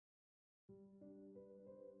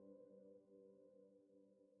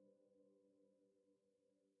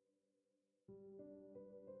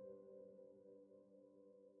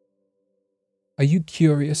Are you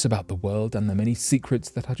curious about the world and the many secrets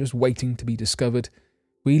that are just waiting to be discovered?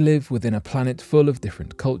 We live within a planet full of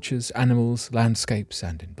different cultures, animals, landscapes,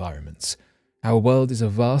 and environments. Our world is a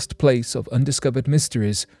vast place of undiscovered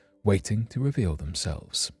mysteries waiting to reveal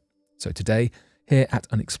themselves. So today, here at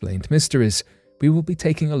Unexplained Mysteries, we will be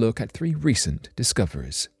taking a look at 3 recent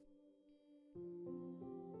discoveries.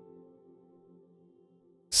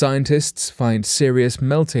 Scientists find serious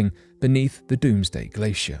melting beneath the Doomsday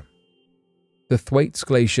Glacier. The Thwaites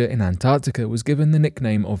Glacier in Antarctica was given the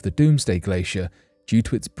nickname of the Doomsday Glacier due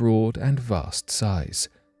to its broad and vast size.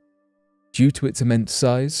 Due to its immense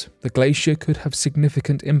size, the glacier could have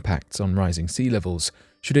significant impacts on rising sea levels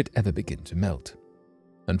should it ever begin to melt.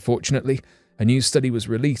 Unfortunately, a new study was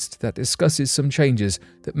released that discusses some changes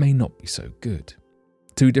that may not be so good.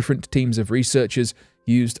 2 different teams of researchers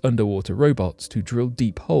used underwater robots to drill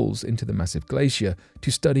deep holes into the massive glacier to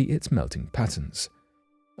study its melting patterns.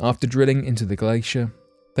 After drilling into the glacier,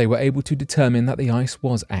 they were able to determine that the ice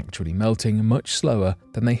was actually melting much slower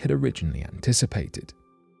than they had originally anticipated.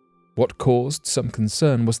 What caused some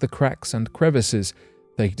concern was the cracks and crevices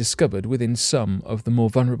they discovered within some of the more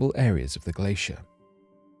vulnerable areas of the glacier.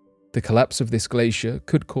 The collapse of this glacier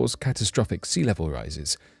could cause catastrophic sea level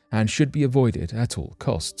rises and should be avoided at all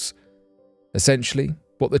costs. Essentially,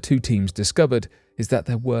 what the 2 teams discovered is that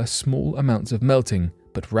there were small amounts of melting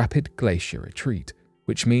but rapid glacier retreat,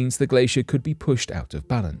 which means the glacier could be pushed out of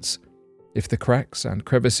balance. If the cracks and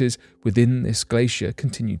crevices within this glacier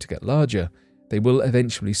continue to get larger, they will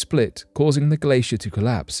eventually split, causing the glacier to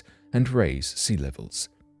collapse and raise sea levels.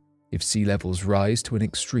 If sea levels rise to an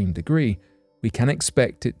extreme degree, we can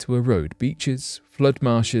expect it to erode beaches, flood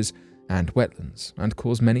marshes, and wetlands, and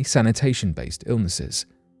cause many sanitation-based illnesses.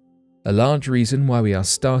 A large reason why we are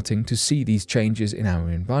starting to see these changes in our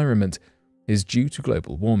environment is due to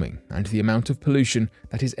global warming and the amount of pollution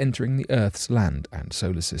that is entering the Earth's land and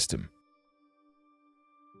solar system.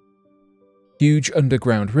 Huge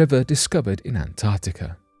underground river discovered in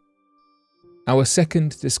Antarctica. Our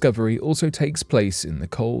second discovery also takes place in the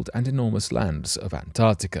cold and enormous lands of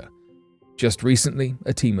Antarctica. Just recently,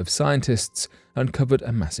 a team of scientists uncovered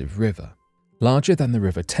a massive river, larger than the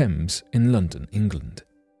River Thames in London, England,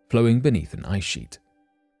 flowing beneath an ice sheet.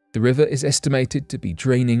 The river is estimated to be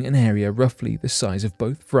draining an area roughly the size of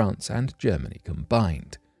both France and Germany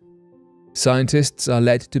combined. Scientists are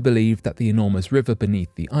led to believe that the enormous river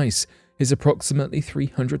beneath the ice is approximately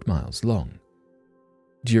 300 miles long.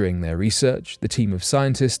 During their research, the team of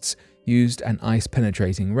scientists used an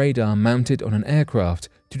ice-penetrating radar mounted on an aircraft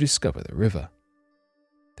to discover the river.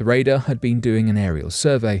 The radar had been doing an aerial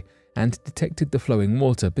survey and detected the flowing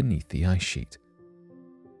water beneath the ice sheet.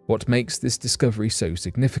 What makes this discovery so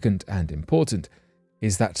significant and important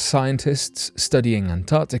is that scientists studying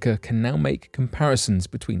Antarctica can now make comparisons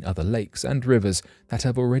between other lakes and rivers that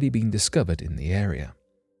have already been discovered in the area.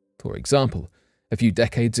 For example, a few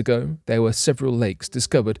decades ago, there were several lakes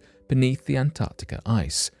discovered beneath the Antarctica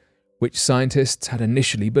ice, which scientists had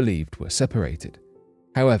initially believed were separated.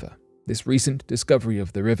 However, this recent discovery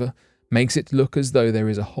of the river makes it look as though there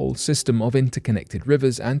is a whole system of interconnected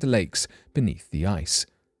rivers and lakes beneath the ice.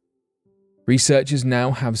 Researchers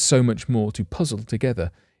now have so much more to puzzle together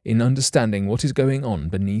in understanding what is going on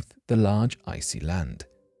beneath the large icy land.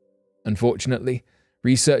 Unfortunately,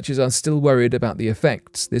 researchers are still worried about the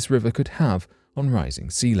effects this river could have on rising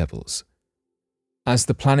sea levels. As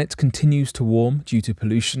the planet continues to warm due to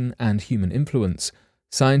pollution and human influence,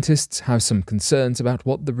 scientists have some concerns about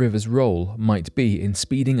what the river's role might be in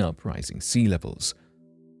speeding up rising sea levels.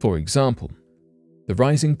 For example, the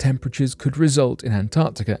rising temperatures could result in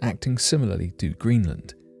Antarctica acting similarly to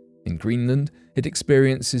Greenland. In Greenland, it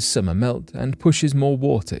experiences summer melt and pushes more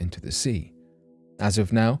water into the sea. As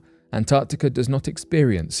of now, Antarctica does not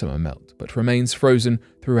experience summer melt but remains frozen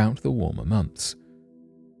throughout the warmer months.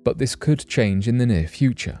 But this could change in the near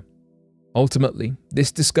future. Ultimately,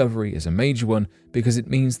 this discovery is a major one because it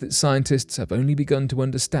means that scientists have only begun to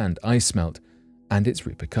understand ice melt and its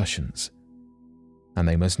repercussions, and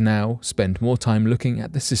they must now spend more time looking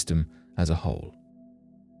at the system as a whole.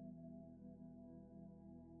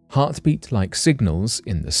 Heartbeat-like signals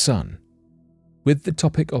in the sun. With the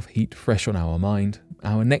topic of heat fresh on our mind,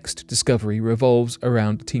 our next discovery revolves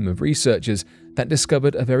around a team of researchers that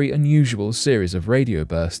discovered a very unusual series of radio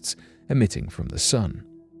bursts emitting from the sun.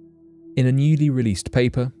 In a newly released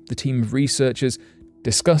paper, the team of researchers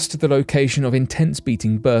discussed the location of intense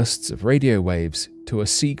beating bursts of radio waves to a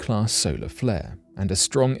C-class solar flare and a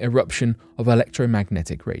strong eruption of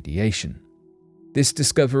electromagnetic radiation. This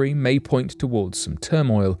discovery may point towards some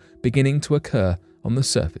turmoil beginning to occur on the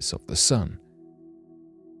surface of the sun.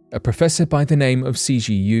 A professor by the name of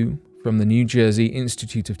C.G. Yu from the New Jersey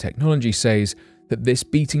Institute of Technology says that this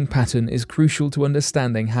beating pattern is crucial to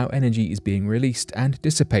understanding how energy is being released and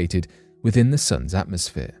dissipated within the Sun's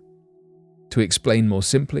atmosphere. To explain more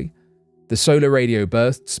simply, the solar radio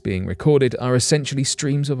bursts being recorded are essentially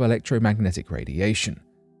streams of electromagnetic radiation,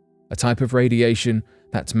 a type of radiation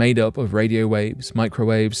that's made up of radio waves,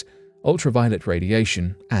 microwaves, ultraviolet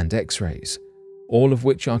radiation, and X-rays, all of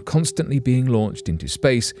which are constantly being launched into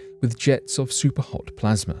space with jets of superhot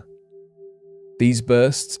plasma. These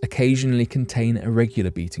bursts occasionally contain a regular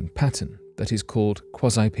beating pattern that is called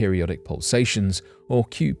quasi-periodic pulsations, or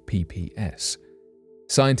QPPS.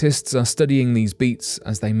 Scientists are studying these beats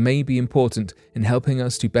as they may be important in helping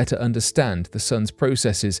us to better understand the Sun's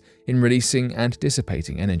processes in releasing and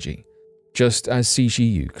dissipating energy, just as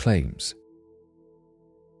CGU claims.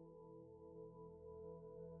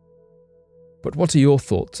 But what are your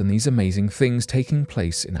thoughts on these amazing things taking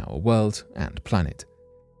place in our world and planet?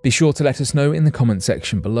 Be sure to let us know in the comment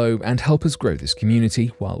section below and help us grow this community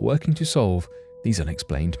while working to solve these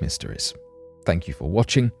unexplained mysteries. Thank you for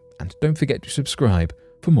watching, and don't forget to subscribe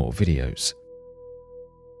for more videos.